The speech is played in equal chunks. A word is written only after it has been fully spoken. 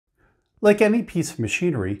Like any piece of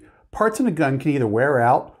machinery, parts in a gun can either wear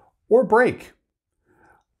out or break.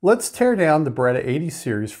 Let's tear down the Beretta 80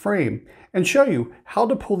 series frame and show you how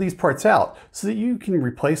to pull these parts out so that you can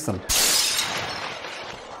replace them.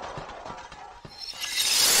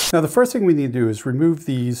 Now the first thing we need to do is remove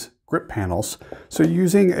these grip panels. So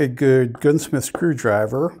using a good gunsmith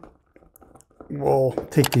screwdriver, we'll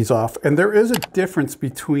take these off. And there is a difference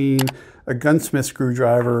between a gunsmith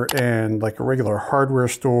screwdriver and like a regular hardware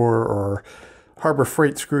store or Harbor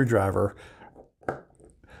Freight screwdriver.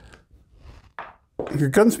 Your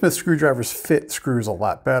gunsmith screwdrivers fit screws a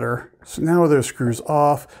lot better. So now with those screws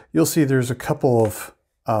off, you'll see there's a couple of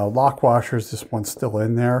lock washers. This one's still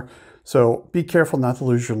in there. So be careful not to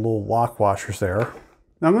lose your little lock washers there.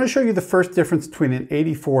 Now I'm going to show you the first difference between an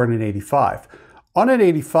 84 and an 85. On an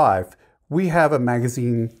 85, we have a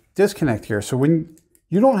magazine disconnect here. So when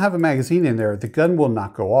you don't have a magazine in there, the gun will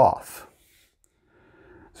not go off.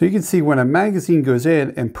 So you can see when a magazine goes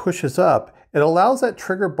in and pushes up, it allows that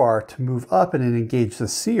trigger bar to move up and engage the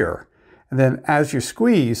sear. And then as you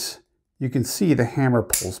squeeze, you can see the hammer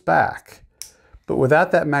pulls back. But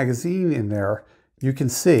without that magazine in there, you can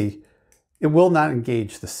see it will not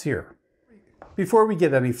engage the sear. Before we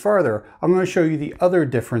get any further, I'm going to show you the other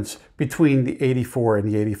difference between the 84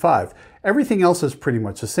 and the 85. Everything else is pretty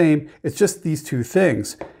much the same. It's just these two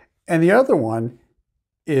things. And the other one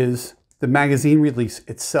is the magazine release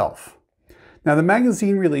itself. Now the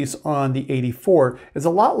magazine release on the 84 is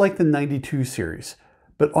a lot like the 92 series,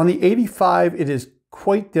 but on the 85 it is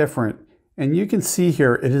quite different, and you can see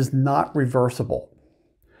here it is not reversible.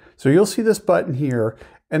 So you'll see this button here,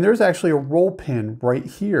 and there's actually a roll pin right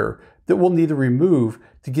here that we'll need to remove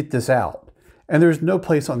to get this out. And there's no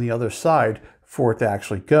place on the other side for it to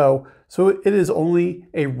actually go, so it is only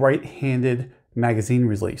a right-handed magazine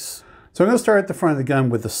release. So I'm going to start at the front of the gun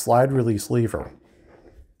with the slide release lever.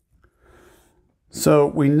 So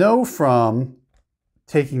we know from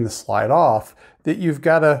taking the slide off that you've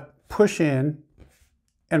got to push in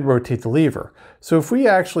and rotate the lever. So if we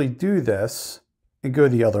actually do this and go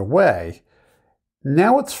the other way,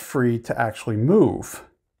 now it's free to actually move.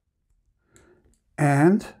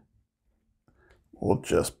 And we'll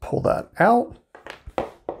just pull that out,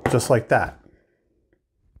 just like that.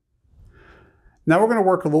 Now we're going to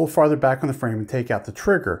work a little farther back on the frame and take out the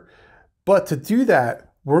trigger. But to do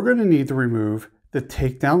that, we're going to need to remove the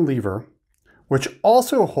takedown lever, which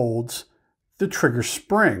also holds the trigger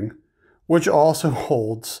spring, which also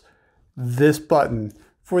holds this button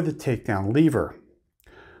for the takedown lever.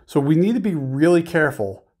 So we need to be really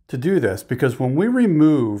careful to do this, because when we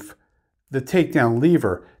remove the takedown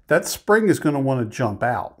lever, that spring is going to want to jump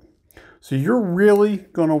out. So you're really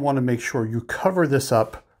going to want to make sure you cover this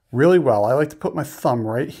up really well. I like to put my thumb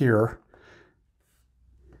right here,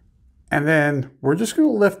 and then we're just going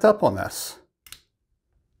to lift up on this.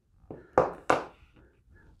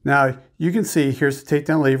 Now you can see here's the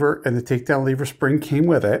takedown lever, and the takedown lever spring came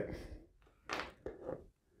with it.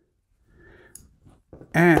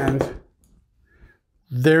 And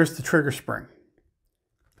there's the trigger spring.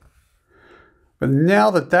 But now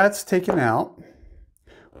that that's taken out,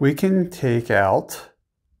 we can take out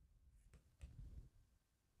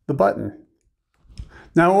the button.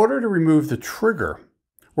 Now in order to remove the trigger,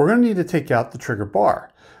 we're going to need to take out the trigger bar.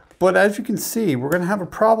 But as you can see, we're going to have a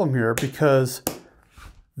problem here because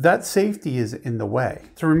that safety is in the way.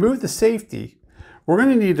 To remove the safety, we're going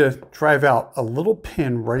to need to drive out a little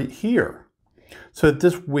pin right here so that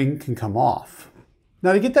this wing can come off.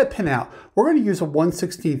 Now to get that pin out, we're going to use a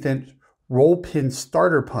 1/16 inch roll pin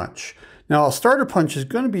starter punch. Now a starter punch is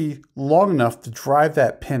going to be long enough to drive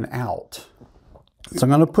that pin out. So I'm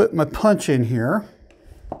going to put my punch in here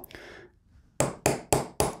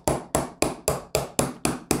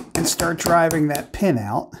and start driving that pin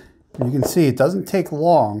out. And you can see it doesn't take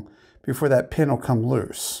long before that pin will come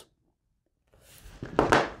loose.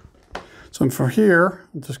 So from here,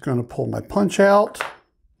 I'm just going to pull my punch out,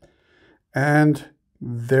 and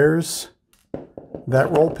there's that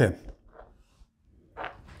roll pin.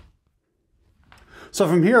 So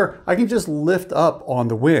from here, I can just lift up on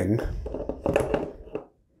the wing.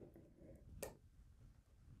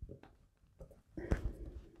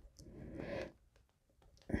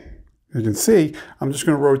 You can see, I'm just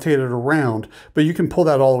going to rotate it around, but you can pull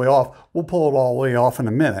that all the way off. We'll pull it all the way off in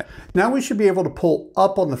a minute. Now we should be able to pull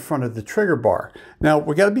up on the front of the trigger bar. Now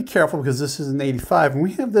we got to be careful because this is an 85 and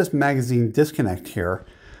we have this magazine disconnect here.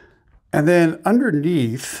 And then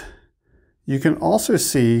underneath, you can also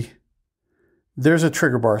see there's a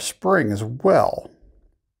trigger bar spring as well.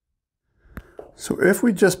 So if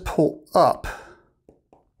we just pull up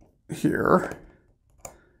here,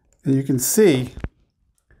 and you can see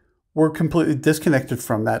we're completely disconnected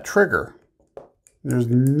from that trigger. There's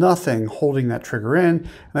nothing holding that trigger in,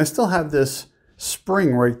 and I still have this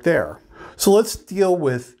spring right there. So let's deal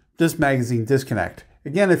with this magazine disconnect.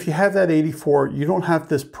 Again, if you have that 84, you don't have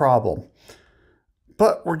this problem.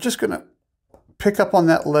 But we're just gonna pick up on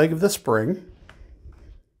that leg of the spring.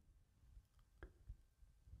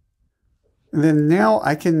 And then now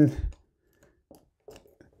I can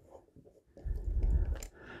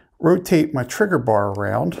rotate my trigger bar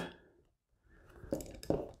around.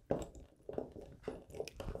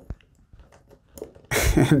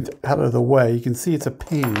 And out of the way, you can see it's a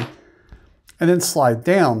pain. And then slide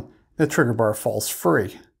down, the trigger bar falls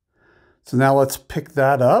free. So now let's pick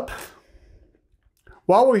that up.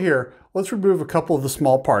 While we're here, let's remove a couple of the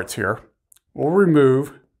small parts here. We'll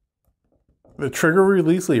remove the trigger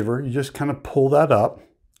release lever. You just kind of pull that up.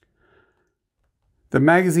 The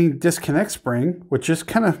magazine disconnect spring, which just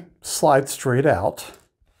kind of slides straight out.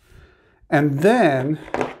 And then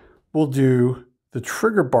we'll do the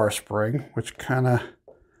trigger bar spring, which kind of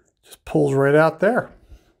just pulls right out there.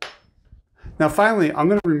 Now finally, I'm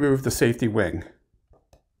going to remove the safety wing.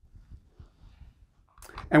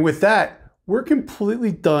 And with that, we're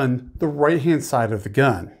completely done the right-hand side of the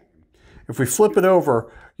gun. If we flip it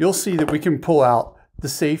over, you'll see that we can pull out the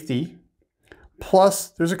safety, plus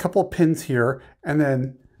there's a couple of pins here, and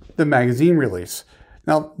then the magazine release.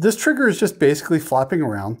 Now this trigger is just basically flapping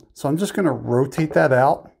around, so I'm just going to rotate that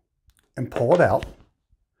out and pull it out.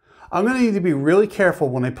 I'm going to need to be really careful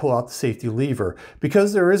when I pull out the safety lever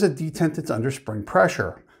because there is a detent that's under spring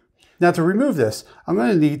pressure. Now to remove this, I'm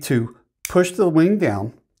going to need to push the wing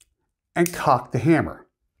down and cock the hammer.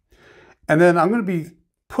 And then I'm going to be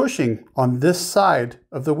pushing on this side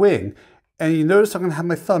of the wing. And you notice I'm going to have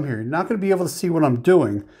my thumb here. You're not going to be able to see what I'm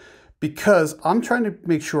doing because I'm trying to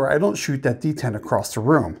make sure I don't shoot that detent across the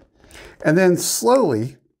room. And then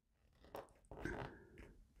slowly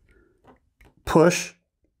push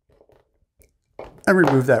and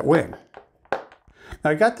remove that wing.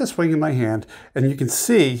 Now I got this wing in my hand and you can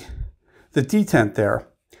see the detent there.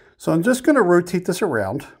 So I'm just going to rotate this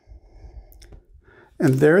around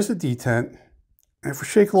and there's the detent. And if we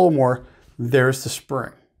shake a little more, there's the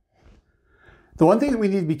spring. The one thing that we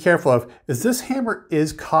need to be careful of is this hammer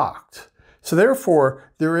is cocked. So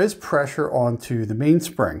therefore there is pressure onto the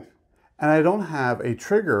mainspring and I don't have a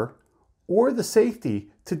trigger or the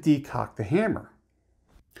safety to decock the hammer.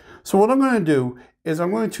 So what I'm going to do is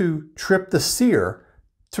I'm going to trip the sear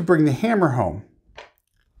to bring the hammer home.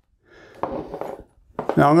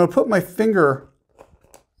 Now I'm going to put my finger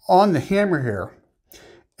on the hammer here,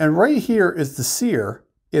 and right here is the sear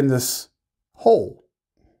in this hole.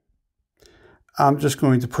 I'm just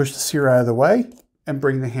going to push the sear out of the way and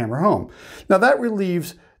bring the hammer home. Now that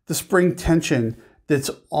relieves the spring tension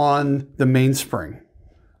that's on the mainspring.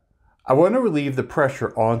 I want to relieve the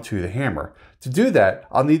pressure onto the hammer. To do that,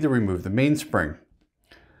 I'll need to remove the mainspring.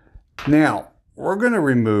 Now, we're going to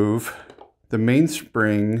remove the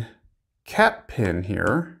mainspring cap pin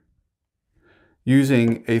here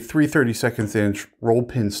using a 3/32 inch roll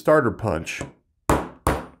pin starter punch.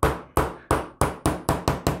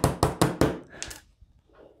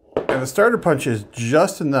 And the starter punch is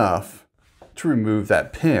just enough to remove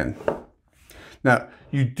that pin. Now,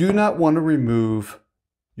 you do not want to remove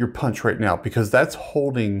your punch right now because that's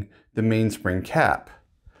holding the mainspring cap.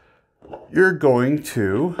 You're going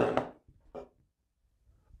to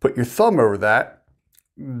put your thumb over that,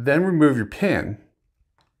 then remove your pin,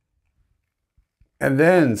 and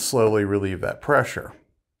then slowly relieve that pressure.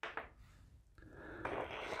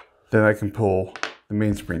 Then I can pull the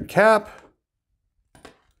mainspring cap,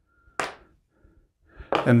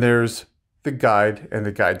 and there's the guide and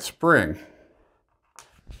the guide spring.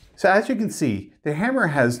 So as you can see, the hammer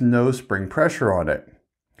has no spring pressure on it.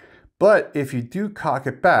 But if you do cock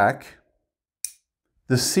it back,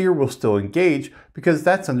 the sear will still engage because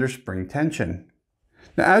that's under spring tension.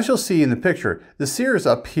 Now, as you'll see in the picture, the sear is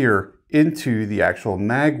up here into the actual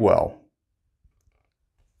mag well.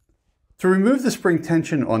 To remove the spring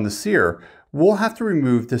tension on the sear, we'll have to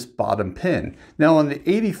remove this bottom pin. Now on the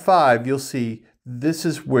 85, you'll see this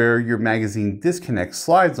is where your magazine disconnect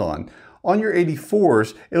slides on. On your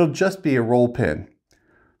 84s, it'll just be a roll pin.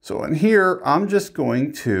 So in here, I'm just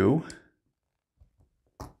going to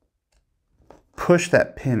push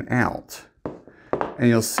that pin out. And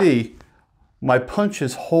you'll see my punch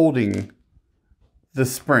is holding the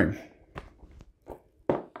spring.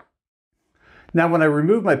 Now when I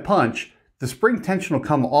remove my punch, the spring tension will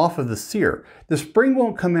come off of the sear. The spring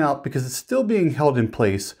won't come out because it's still being held in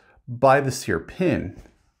place by the sear pin.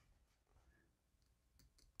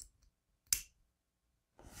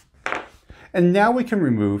 And now we can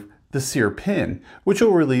remove the sear pin, which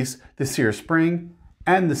will release the sear spring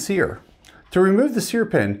and the sear. To remove the sear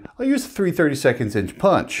pin, I'll use a 3/32 inch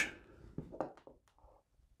punch.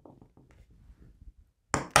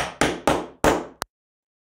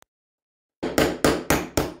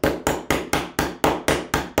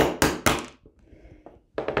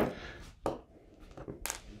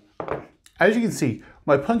 As you can see,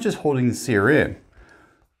 my punch is holding the sear in.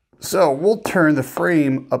 So we'll turn the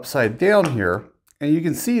frame upside down here, and you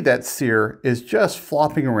can see that sear is just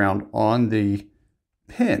flopping around on the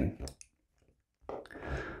pin.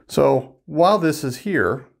 So while this is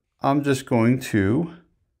here, I'm just going to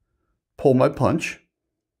pull my punch,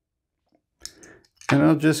 and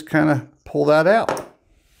I'll just kind of pull that out.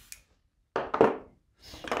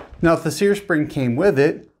 Now, if the sear spring came with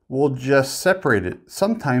it, we'll just separate it.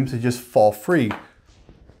 Sometimes they just fall free.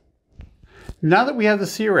 Now that we have the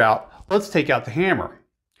sear out, let's take out the hammer.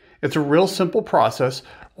 It's a real simple process.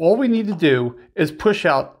 All we need to do is push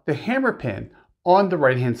out the hammer pin on the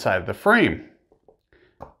right-hand side of the frame.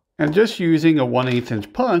 And just using a 1/8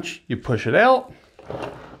 inch punch, you push it out,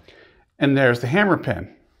 and there's the hammer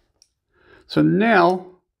pin. So now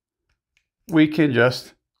we can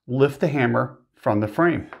just lift the hammer from the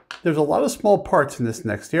frame. There's a lot of small parts in this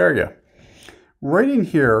next area. Right in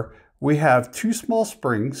here, we have 2 small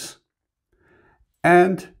springs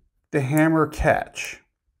and the hammer catch.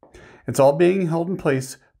 It's all being held in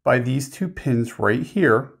place by these 2 pins right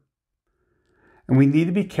here. And we need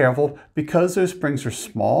to be careful because those springs are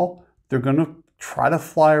small, they're going to try to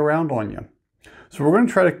fly around on you. So we're going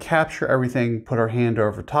to try to capture everything, put our hand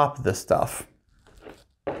over top of this stuff.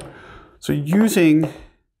 So using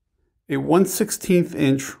a 1/16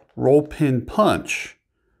 inch roll pin punch,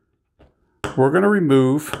 we're going to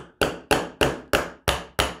remove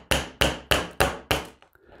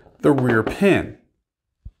the rear pin.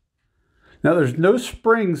 Now there's no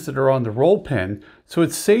springs that are on the roll pin, so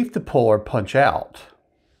it's safe to pull our punch out.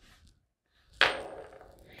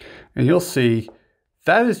 And you'll see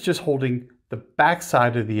that is just holding the back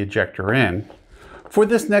side of the ejector in. For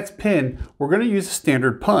this next pin, we're going to use a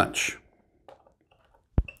standard punch.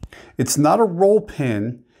 It's not a roll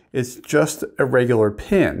pin, it's just a regular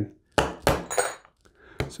pin.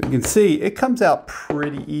 So you can see it comes out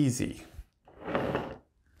pretty easy.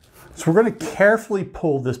 So we're going to carefully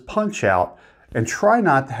pull this punch out and try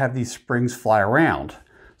not to have these springs fly around.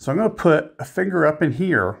 So I'm going to put a finger up in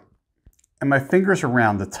here and my fingers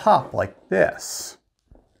around the top like this.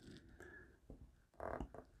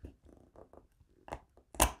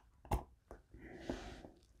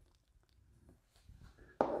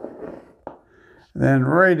 Then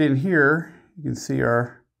right in here, you can see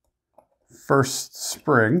our first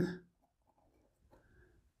spring.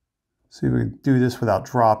 See if we can do this without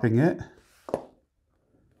dropping it.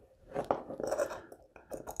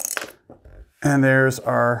 And there's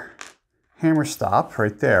our hammer stop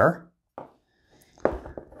right there.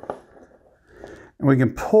 And we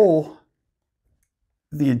can pull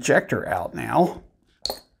the ejector out now.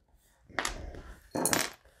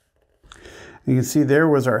 You can see there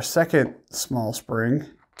was our second small spring.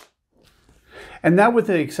 And now, with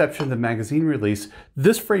the exception of the magazine release,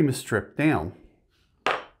 this frame is stripped down.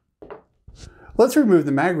 Let's remove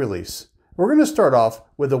the mag release. We're going to start off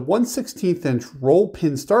with a 1/16 inch roll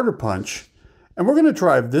pin starter punch, and we're going to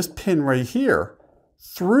drive this pin right here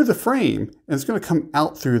through the frame, and it's going to come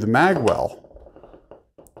out through the mag well.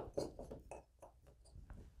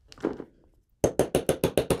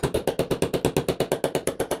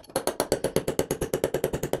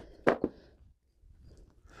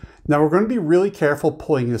 Now we're going to be really careful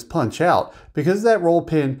pulling this punch out because that roll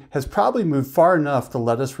pin has probably moved far enough to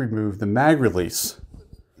let us remove the mag release.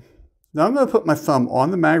 Now I'm going to put my thumb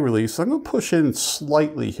on the mag release. I'm going to push in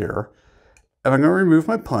slightly here and I'm going to remove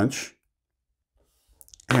my punch.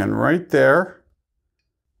 And right there,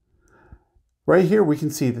 right here we can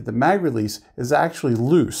see that the mag release is actually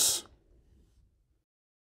loose.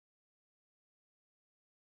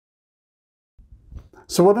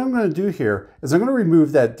 So what I'm going to do here is I'm going to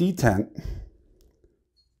remove that detent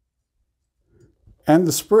and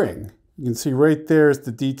the spring. You can see right there is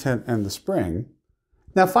the detent and the spring.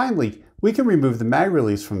 Now finally, we can remove the mag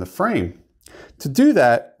release from the frame. To do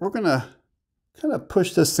that, we're going to kind of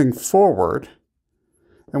push this thing forward.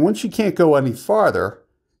 And once you can't go any farther,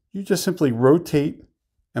 you just simply rotate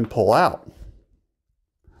and pull out.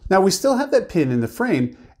 Now we still have that pin in the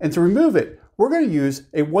frame, and to remove it, we're going to use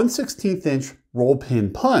a 1/16 inch roll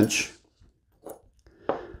pin punch.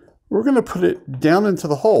 We're going to put it down into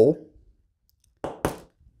the hole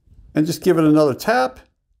and just give it another tap,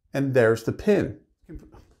 and there's the pin.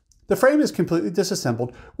 The frame is completely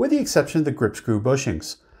disassembled with the exception of the grip screw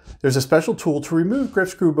bushings. There's a special tool to remove grip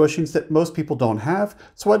screw bushings that most people don't have,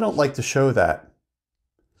 so I don't like to show that.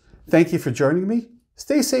 Thank you for joining me.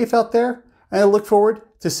 Stay safe out there, and I look forward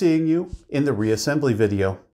to seeing you in the reassembly video.